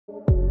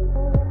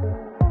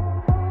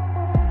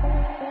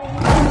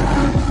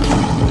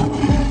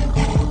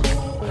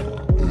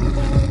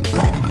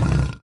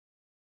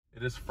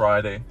It is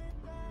Friday,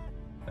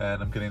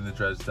 and I'm getting the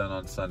dreads done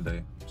on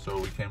Sunday. So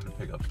we came to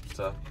pick up some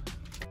stuff.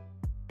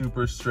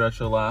 Super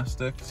stretch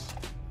elastics,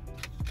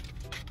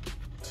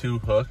 2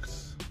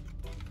 hooks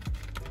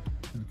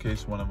in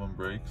case one of them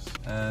breaks,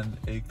 and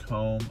a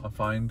comb, a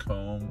fine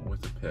comb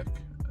with a pick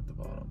at the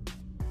bottom.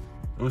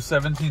 It was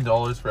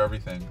 $17 for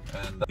everything,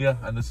 and yeah,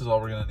 and this is all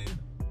we're gonna need,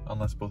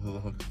 unless both of the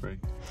hooks break.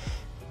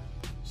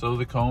 So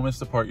the comb is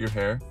to part your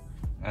hair,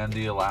 and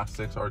the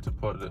elastics are to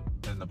put it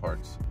in the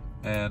parts.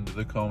 And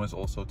the comb is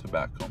also to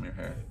back comb your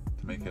hair,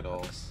 to make it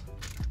all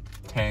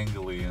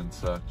tangly and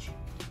such.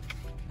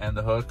 And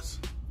the hooks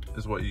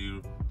is what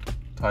you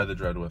tie the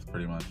dread with,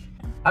 pretty much.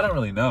 I don't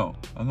really know.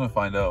 I'm gonna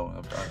find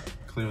out. I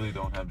clearly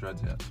don't have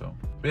dreads yet, so.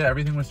 But yeah,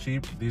 everything was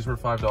cheap. These were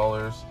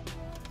 $5.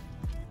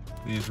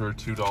 These were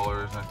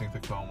 $2, and I think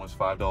the comb was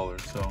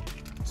 $5, so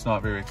it's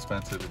not very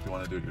expensive if you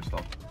want to do it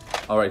yourself.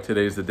 All right,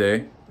 today's the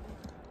day.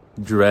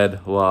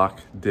 Dreadlock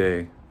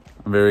day.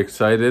 I'm very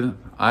excited.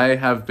 I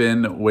have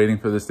been waiting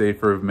for this day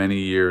for many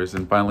years,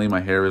 and finally my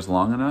hair is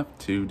long enough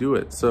to do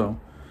it. So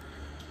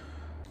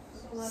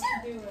let's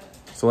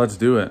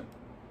do it.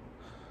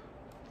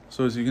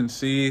 So as you can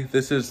see,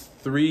 this is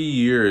 3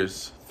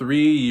 years.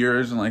 3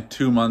 years and like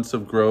 2 months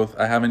of growth.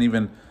 I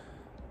haven't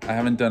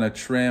done a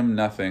trim,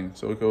 nothing.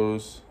 So it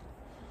goes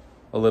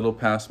a little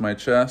past my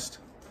chest,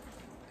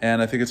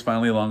 and I think it's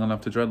finally long enough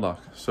to dreadlock.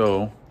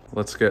 So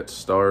let's get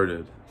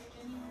started.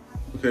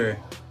 Okay.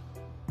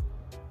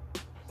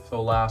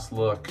 So last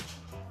look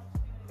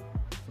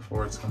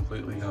before it's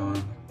completely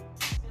gone.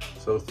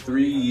 So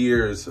 3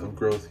 years of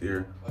growth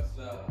here.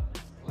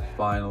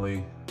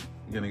 Finally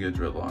gonna get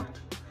dreadlocked.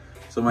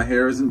 So my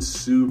hair isn't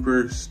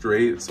super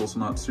straight. It's also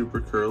not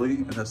super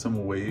curly. It has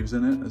some waves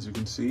in it, as you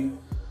can see.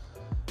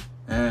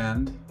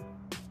 And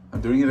I'm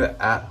doing it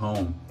at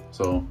home.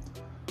 So.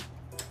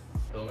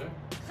 You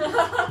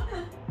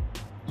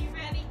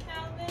ready,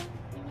 Calvin?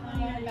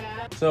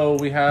 So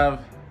we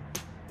have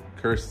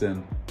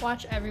Kirsten.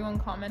 Watch everyone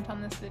comment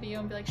on this video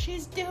and be like,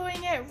 she's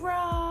doing it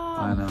wrong.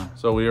 I know.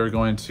 So we are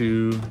going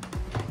to,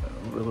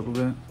 a little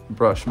bit,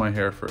 brush my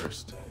hair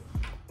first.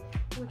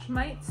 Which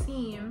might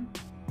seem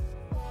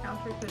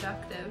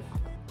counterproductive,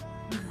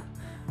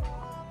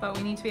 but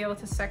we need to be able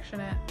to section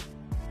it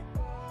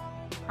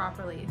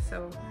properly.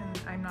 So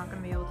I'm not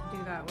going to be able to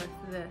do that with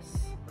this.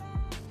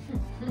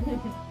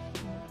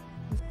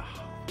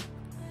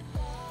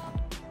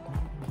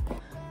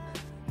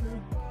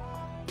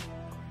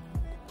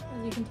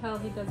 As you can tell,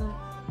 he doesn't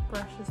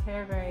brush his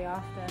hair very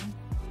often.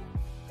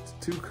 It's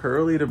too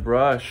curly to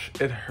brush.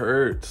 It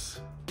hurts.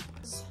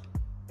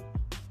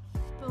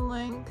 The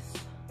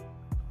length.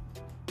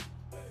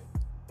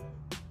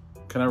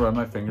 Can I run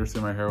my fingers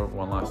through my hair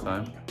one last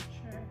time? Sure.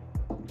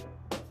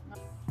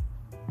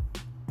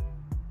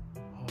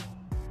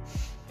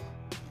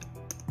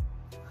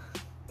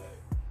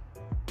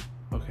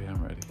 Okay,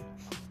 I'm ready.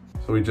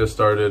 So we just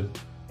started.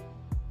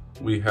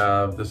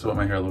 This is what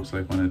my hair looks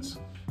like when it's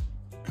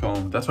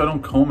combed. That's why I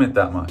don't comb it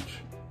that much.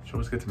 She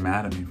always gets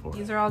mad at me for it.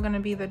 These are all gonna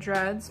be the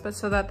dreads, but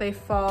so that they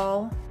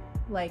fall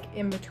like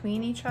in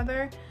between each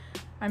other,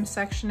 I'm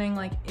sectioning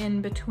like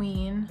in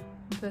between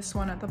this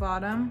one at the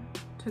bottom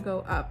to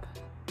go up.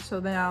 So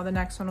now the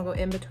next one will go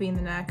in between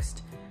the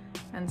next,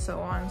 and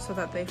so on, so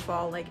that they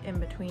fall like in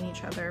between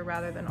each other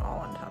rather than all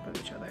on top of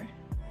each other.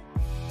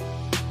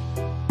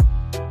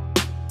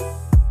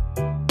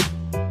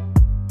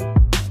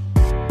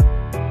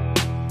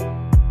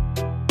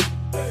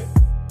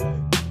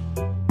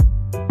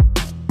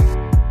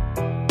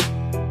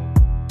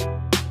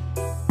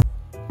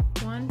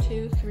 1,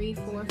 2, 3,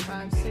 4,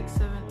 5, 6,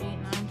 7, 8, 9,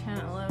 10,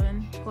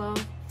 11,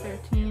 12,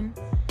 13,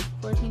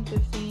 14,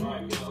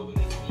 15,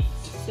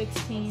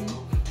 16,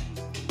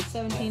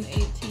 17,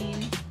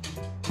 18,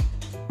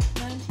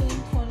 19,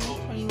 20,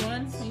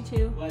 21,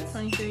 22,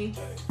 23,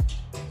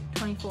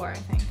 24, I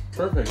think.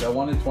 Perfect. I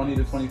wanted 20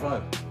 to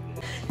 25.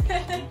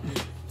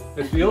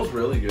 It feels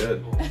really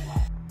good.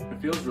 It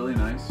feels really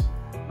nice.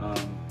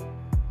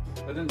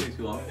 That didn't take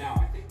too long.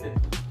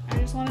 I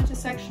just wanted to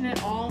section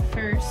it all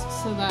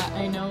first so that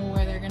I know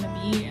where they're gonna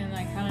be and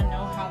I kind of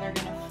know how they're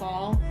gonna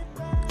fall.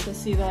 To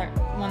see that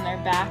when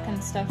they're back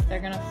and stuff, they're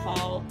gonna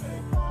fall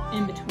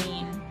in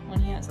between when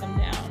he has them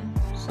down,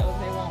 so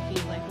they won't be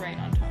like right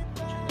on top of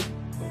each other.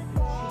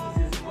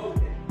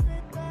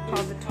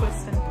 Called the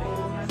twist and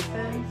pull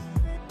method.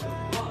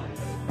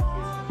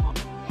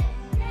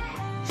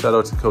 Shout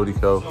out to Cody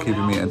Co,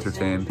 keeping me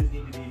entertained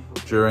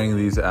during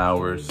these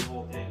hours,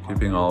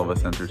 keeping all of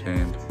us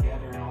entertained.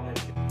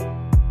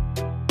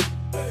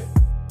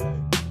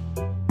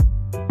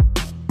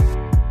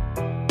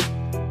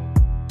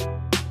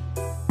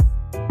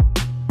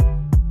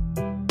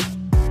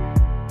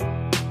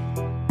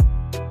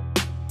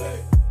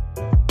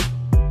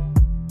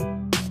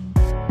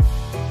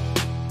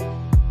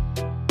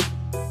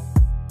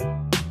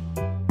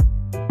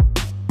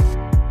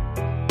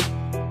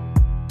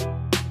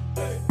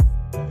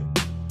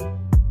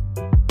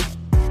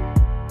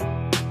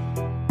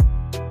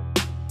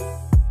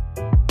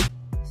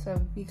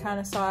 you kind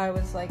of saw I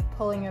was like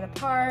pulling it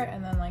apart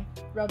and then like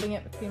rubbing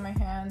it between my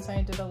hands.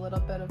 I did a little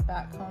bit of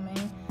back combing.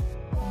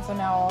 And so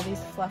now all these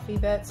fluffy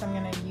bits, I'm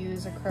gonna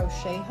use a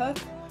crochet hook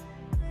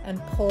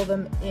and pull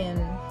them in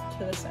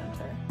to the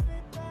center.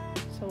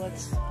 So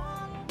let's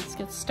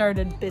get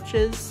started,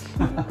 bitches.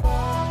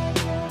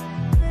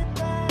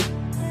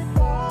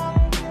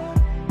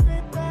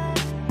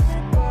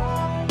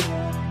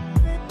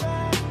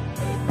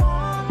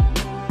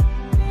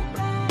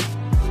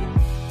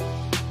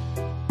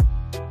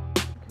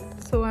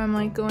 So I'm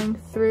like going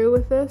through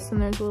with this,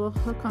 and there's a little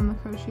hook on the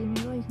crochet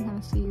needle, you can kind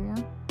of see, yeah?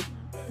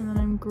 And then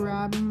I'm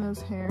grabbing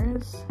those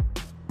hairs,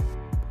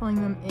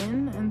 pulling them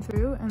in and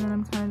through, and then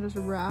I'm kind of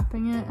just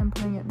wrapping it and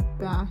putting it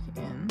back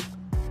in.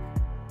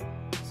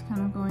 Just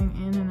kind of going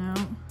in and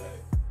out,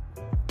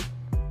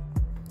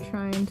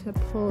 trying to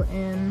pull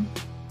in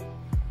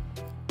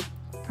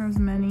as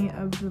many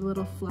of the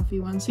little fluffy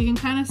ones. So you can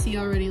kind of see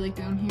already, like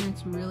down here,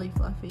 it's really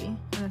fluffy,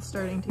 and it's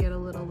starting to get a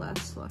little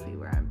less fluffy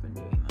where I've been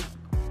doing that.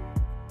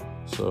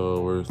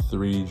 So we're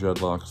 3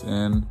 dreadlocks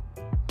in,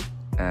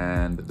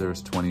 and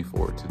there's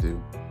 24 to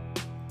do.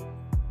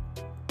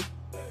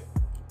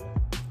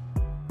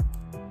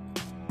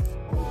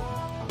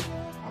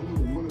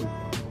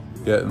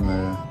 Getting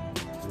there.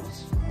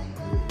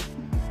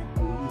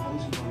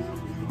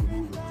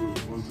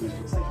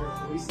 Looks like you're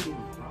hoisting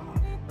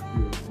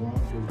rock.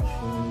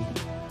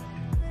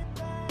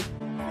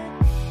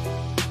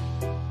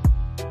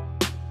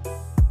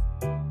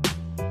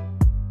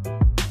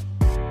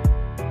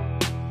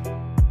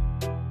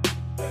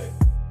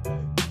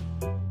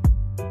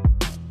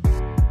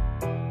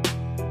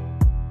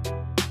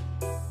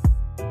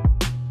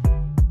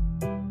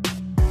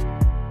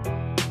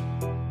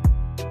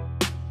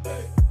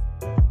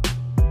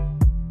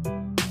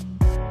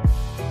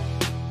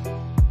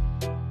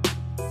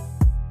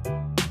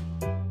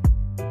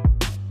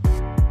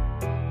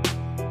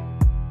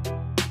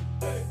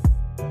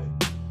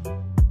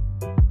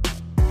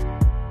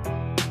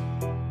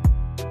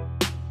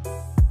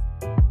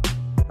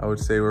 I would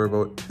say we're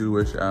about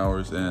 2-ish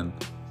hours in,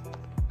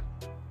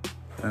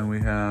 and we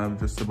have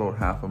just about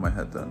half of my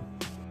head done.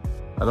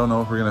 I don't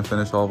know if we're gonna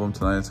finish all of them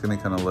tonight. It's getting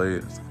kind of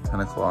late. It's 10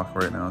 o'clock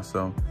right now,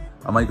 so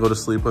I might go to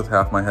sleep with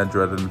half my head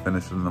dreaded and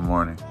finish it in the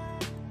morning.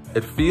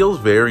 It feels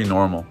very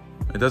normal.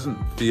 It doesn't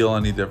feel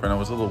any different. I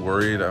was a little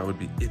worried I would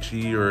be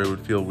itchy or it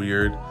would feel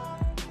weird.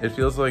 It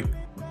feels like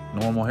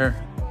normal hair.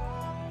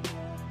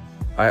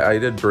 I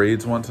did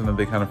braids once and then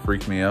they kind of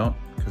freaked me out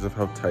because of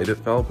how tight it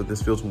felt, but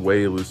this feels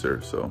way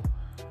looser, so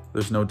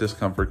there's no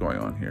discomfort going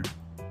on here.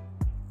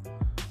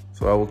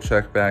 So I will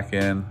check back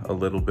in a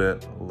little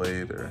bit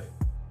later.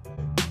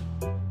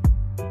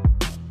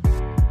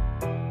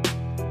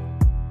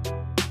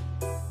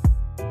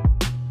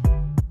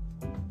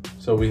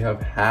 So we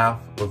have half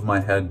of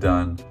my head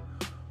done.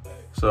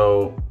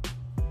 So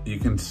you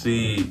can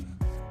see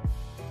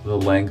the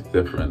length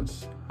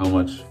difference, how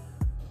much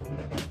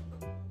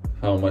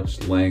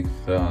length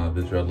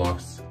the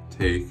dreadlocks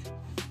take.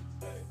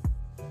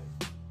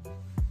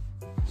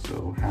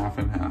 So half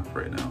and half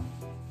right now.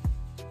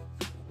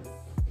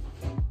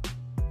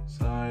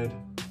 Side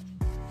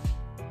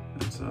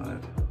and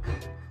side.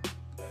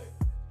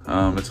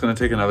 It's gonna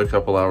take another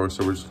couple hours,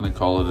 so we're just gonna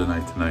call it a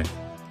night tonight.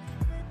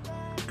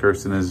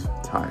 Kirsten is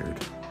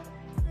tired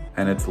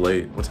and it's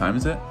late. What time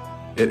is it?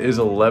 It is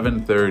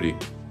 11:30.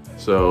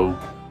 So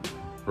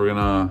we're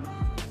gonna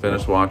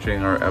finish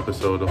watching our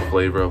episode of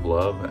Flavor of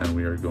Love and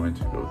we are going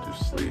to go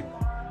to sleep.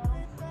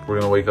 We're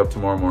gonna wake up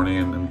tomorrow morning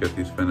and get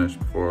these finished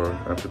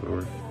after the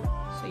work.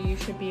 So you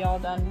should be all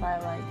done by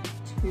like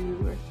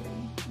 2 or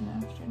 3 in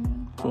the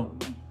afternoon,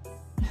 probably.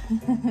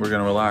 Cool. We're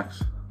gonna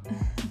relax.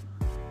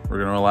 We're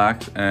gonna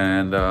relax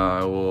and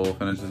we'll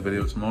finish this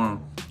video tomorrow.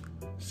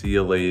 See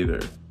you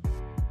later.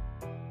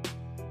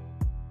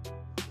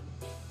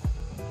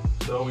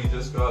 So we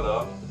just got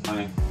up,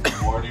 my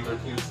morning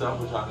routine stuff,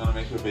 which I'm gonna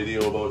make a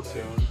video about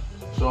soon.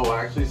 So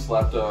I actually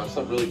slept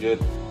really good.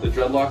 The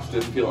dreadlocks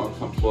didn't feel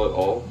uncomfortable at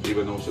all,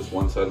 even though it's just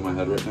one side of my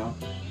head right now.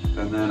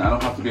 And then I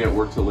don't have to be at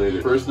work till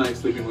later. First night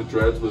sleeping with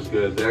dreads was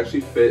good. They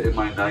actually fit in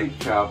my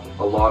nightcap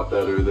a lot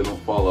better. They don't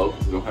fall out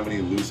because I don't have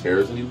any loose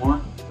hairs anymore.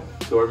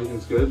 So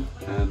everything's good,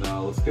 and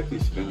let's get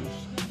these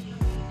finished.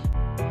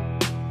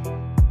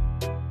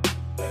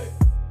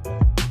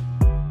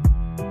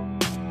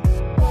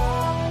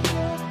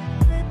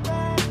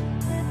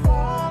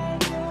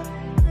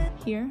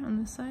 Here on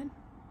this side.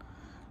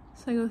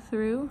 So I go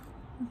through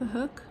with a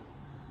hook,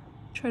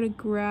 try to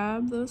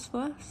grab those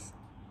fluffs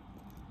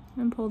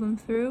and pull them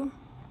through,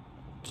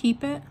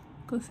 keep it,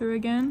 go through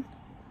again,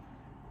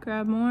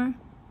 grab more,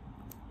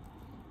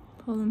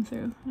 pull them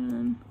through, and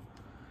then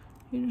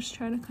you just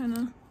try to kind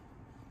of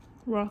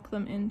rock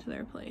them into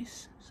their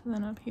place. So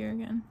then up here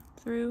again,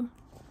 through,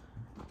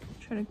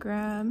 try to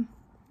grab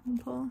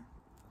and pull.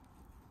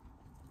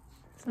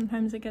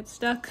 Sometimes it gets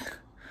stuck.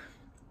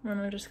 And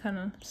I'll just kind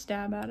of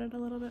stab at it a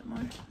little bit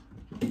more.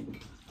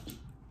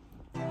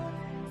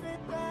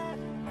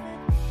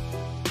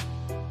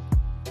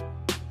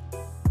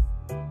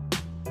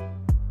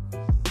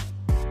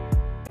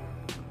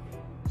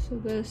 So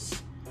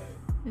this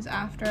is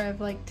after I've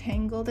like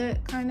tangled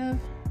it kind of,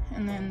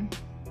 and then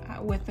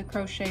with the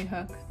crochet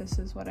hook, this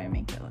is what I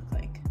make it look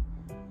like.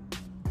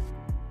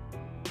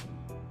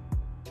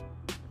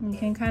 You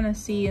can kind of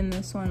see in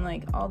this one,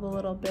 like all the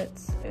little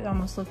bits, it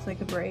almost looks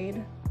like a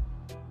braid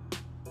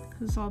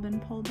because it's all been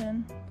pulled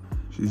in.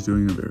 She's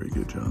doing a very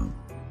good job.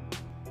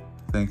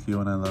 Thank you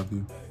and I love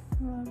you.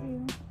 I love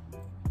you.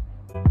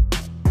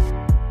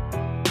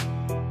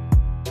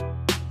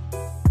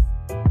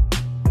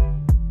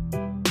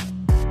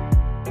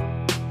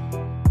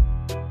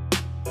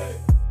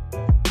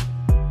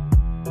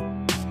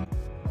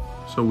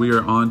 So we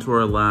are on to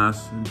our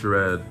last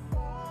dread.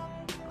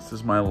 This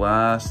is my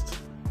last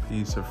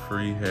piece of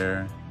free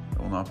hair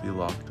that will not be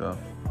locked up.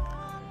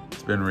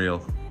 It's been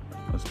real.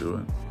 Let's do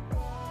it.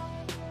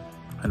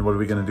 And what are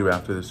we gonna do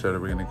after this dread? Are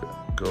we gonna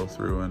go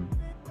through and...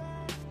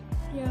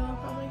 Yeah, I'll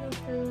probably go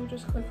through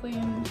just quickly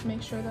and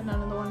make sure that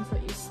none of the ones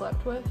that you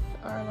slept with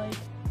are like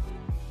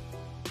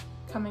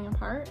coming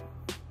apart.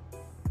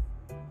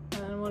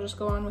 And then we'll just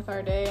go on with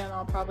our day, and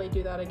I'll probably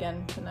do that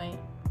again tonight,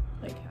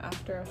 like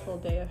after a full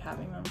day of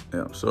having them.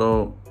 Yeah,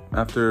 so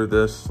after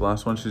this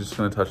last one, she's just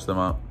gonna touch them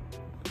up,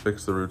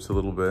 fix the roots a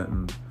little bit.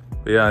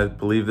 But yeah, I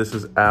believe this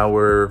is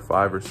hour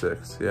 5 or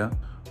 6, yeah?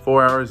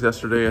 4 hours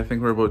yesterday, I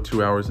think we're about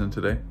 2 hours in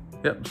today.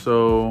 Yep,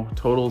 so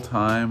total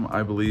time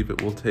I believe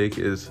it will take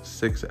is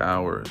 6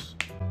 hours.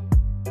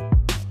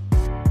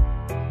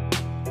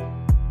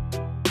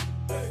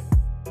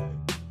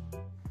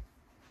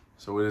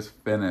 So it is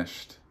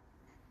finished.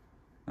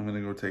 I'm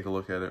gonna go take a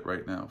look at it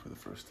right now for the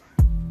first time.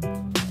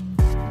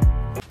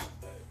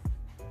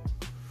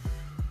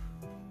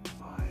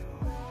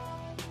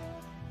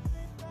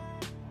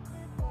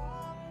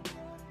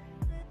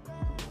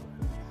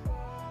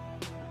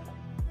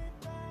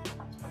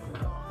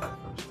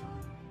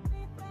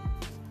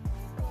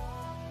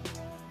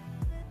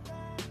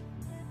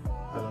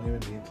 I don't even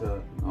need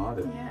to knot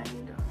it. Yeah,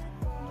 you don't.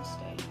 It'll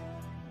stay.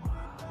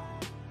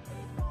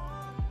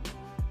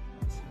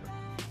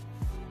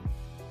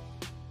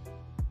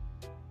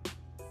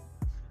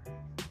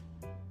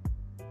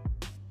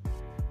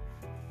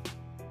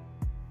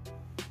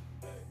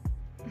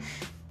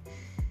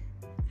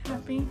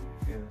 Happy?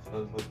 Yeah, so I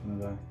was looking at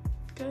that.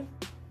 Good?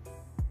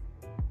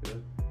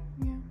 Good.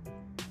 Yeah.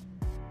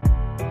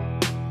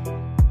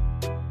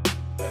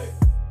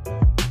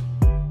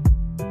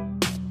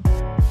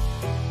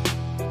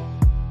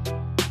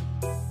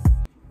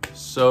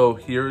 So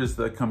here is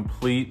the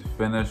complete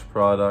finished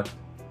product.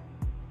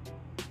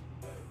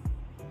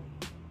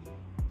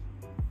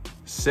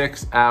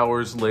 6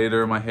 hours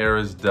later, my hair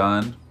is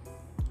done.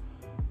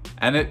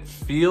 And it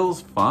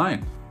feels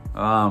fine.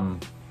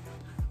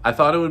 I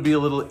thought it would be a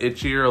little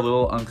itchy or a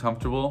little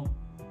uncomfortable,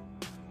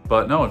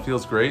 but no, it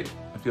feels great.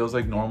 It feels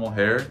like normal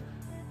hair.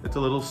 It's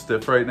a little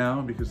stiff right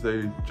now because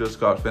they just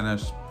got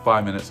finished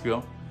 5 minutes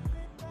ago.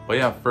 But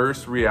yeah,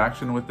 first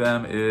reaction with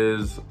them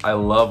is I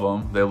love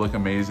them. They look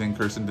amazing.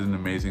 Kirsten did an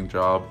amazing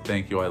job.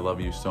 Thank you, I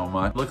love you so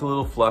much. Look a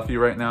little fluffy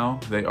right now.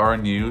 They are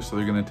new, so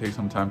they're gonna take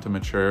some time to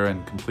mature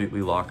and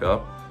completely lock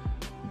up.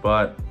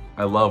 But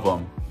I love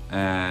them,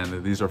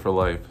 and these are for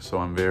life, so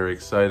I'm very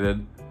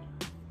excited.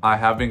 I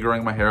have been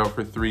growing my hair out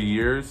for 3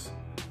 years,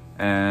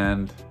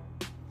 and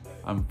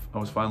I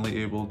was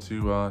finally able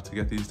to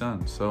get these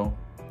done. So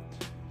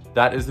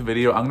that is the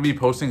video. I'm gonna be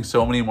posting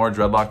so many more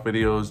dreadlock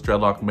videos,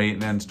 dreadlock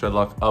maintenance,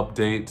 dreadlock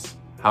updates,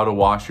 how to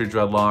wash your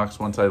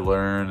dreadlocks once I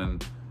learn,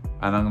 and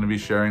I'm gonna be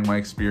sharing my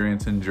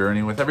experience and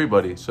journey with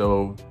everybody.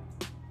 So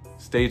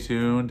stay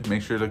tuned,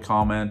 make sure to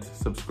comment,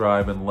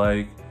 subscribe, and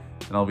like,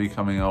 and I'll be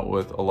coming out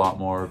with a lot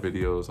more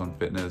videos on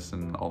fitness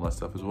and all that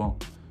stuff as well.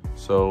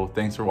 So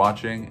thanks for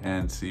watching,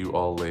 and see you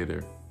all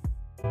later.